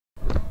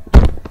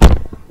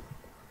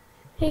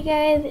Hey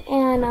guys,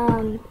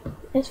 and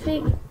this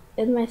week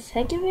is my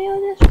second video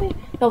this week.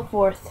 No,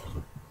 fourth.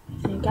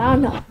 I think, I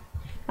don't know.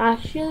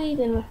 Actually,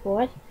 then my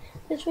fourth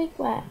this week,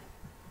 but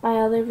my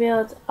other video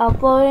is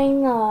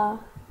uploading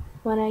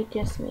one I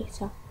just made.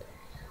 So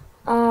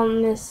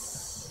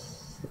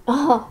this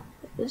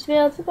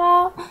video is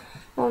about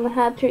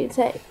how to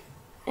reset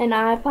an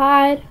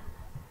iPod,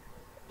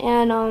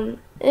 and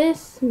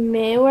this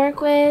may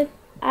work with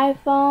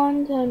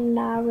iPhones. I'm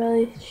not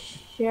really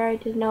sure. I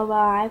just know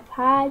about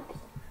iPods.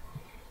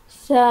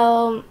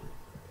 So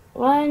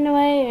one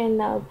way, and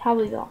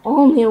probably the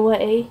only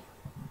way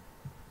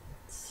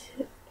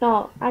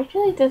no,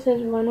 actually this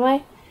is one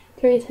way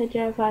to reset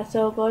your iPod.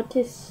 So go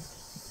to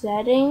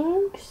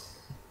settings,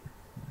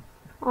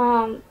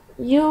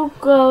 you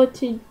go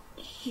to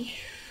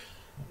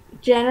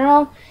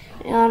general,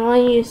 and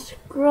when you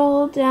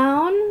scroll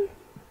down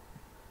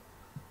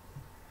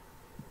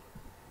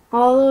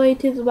all the way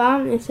to the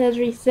bottom, it says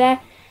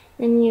reset,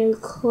 and you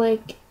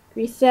click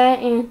reset,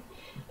 and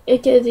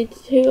it gives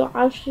you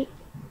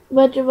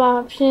bunch of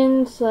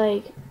options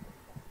like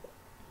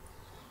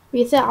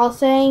reset all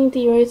settings,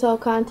 erase all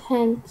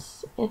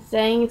contents and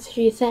settings,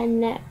 reset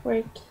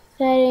network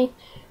settings,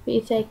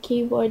 reset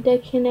keyboard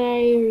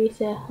dictionary,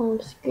 reset home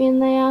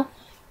screen layout,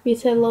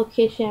 reset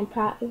location and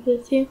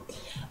privacy.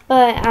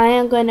 But I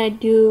am gonna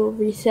do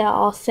reset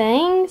all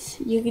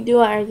settings. You can do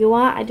whatever you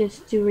want. I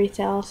just do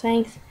reset all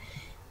settings.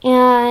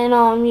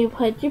 And you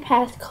put your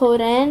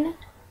passcode in,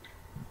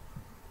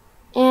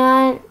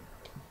 and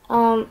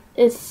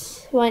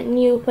it's when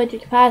you put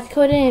your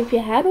passcode in, if you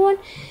had one,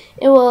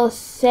 it will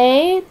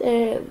say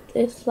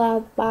this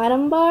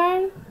bottom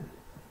bar.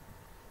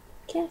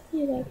 Can't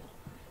see that.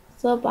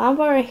 So bottom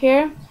bar right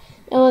here,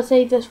 it will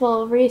say this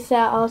will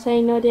reset all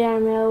settings. No data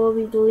mail will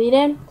be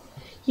deleted.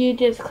 You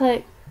just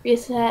click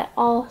reset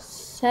all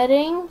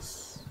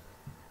settings.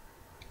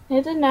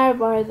 There's another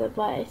bar that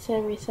I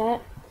said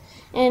reset,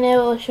 and it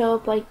will show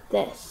up like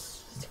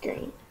this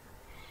screen.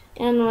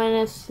 And when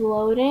it's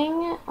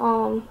loading,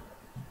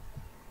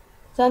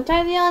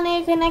 sometimes you'll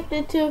need to connect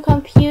it to a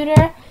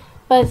computer,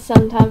 but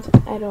sometimes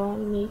I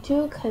don't need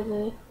to, because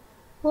it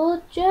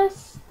will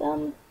just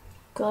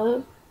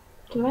go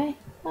to my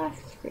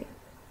last screen.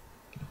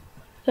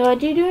 So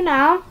what you do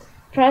now,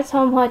 press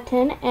home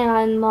button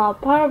and the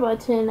power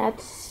button at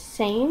the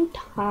same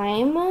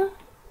time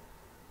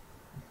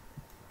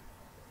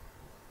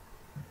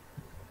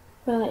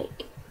for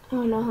like, I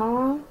don't know how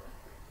long.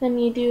 Then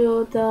you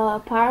do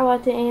the power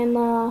button and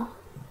the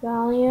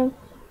volume,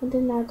 and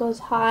then that goes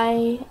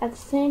high at the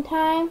same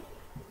time.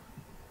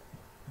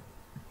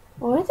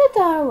 Or is it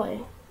the other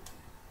way?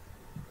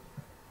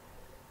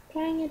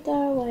 Trying it the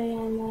other way,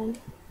 and then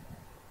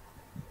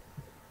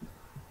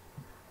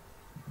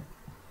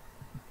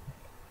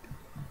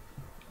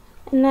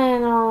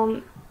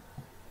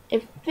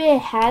if it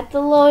had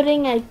the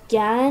loading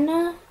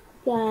again,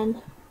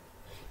 then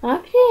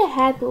actually it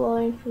had the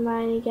loading for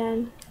mine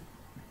again.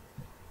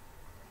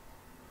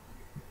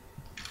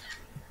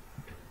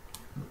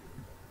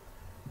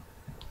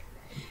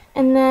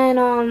 And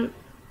then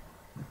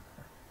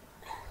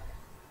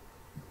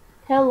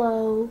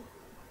hello.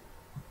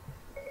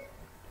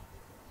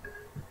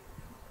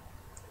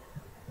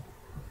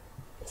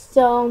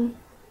 So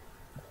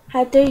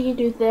after you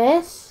do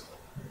this,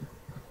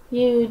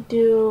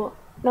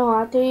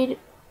 after you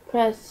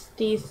press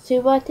these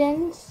two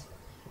buttons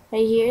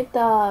right here,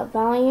 the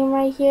volume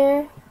right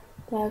here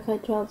that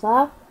controls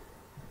up,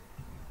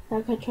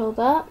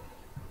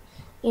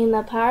 and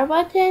the power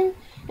button,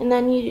 and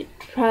then you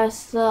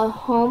press the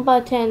home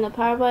button and the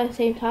power button at the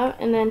same time,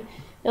 and then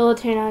it will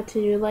turn out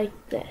to do like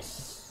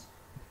this.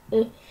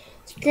 The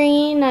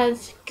screen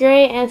that's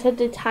great, and set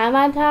the time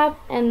on top,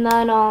 and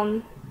then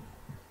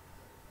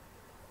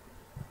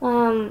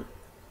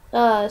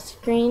the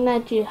screen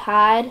that you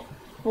had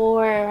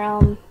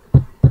for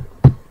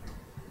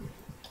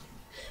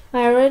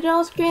my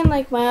original screen,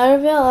 like my other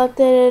video,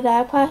 updated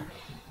iPod.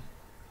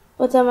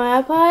 What's on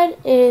my iPod,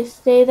 it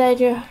stays at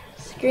your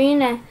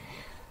screen,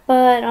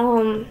 but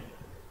when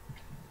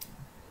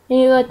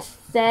you go to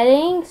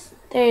settings,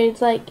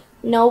 there's like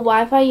no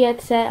Wi-Fi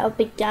yet set up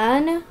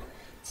again.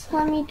 So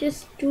let me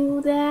just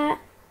do that.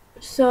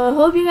 So I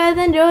hope you guys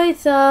enjoy.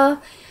 So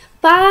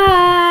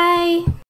bye.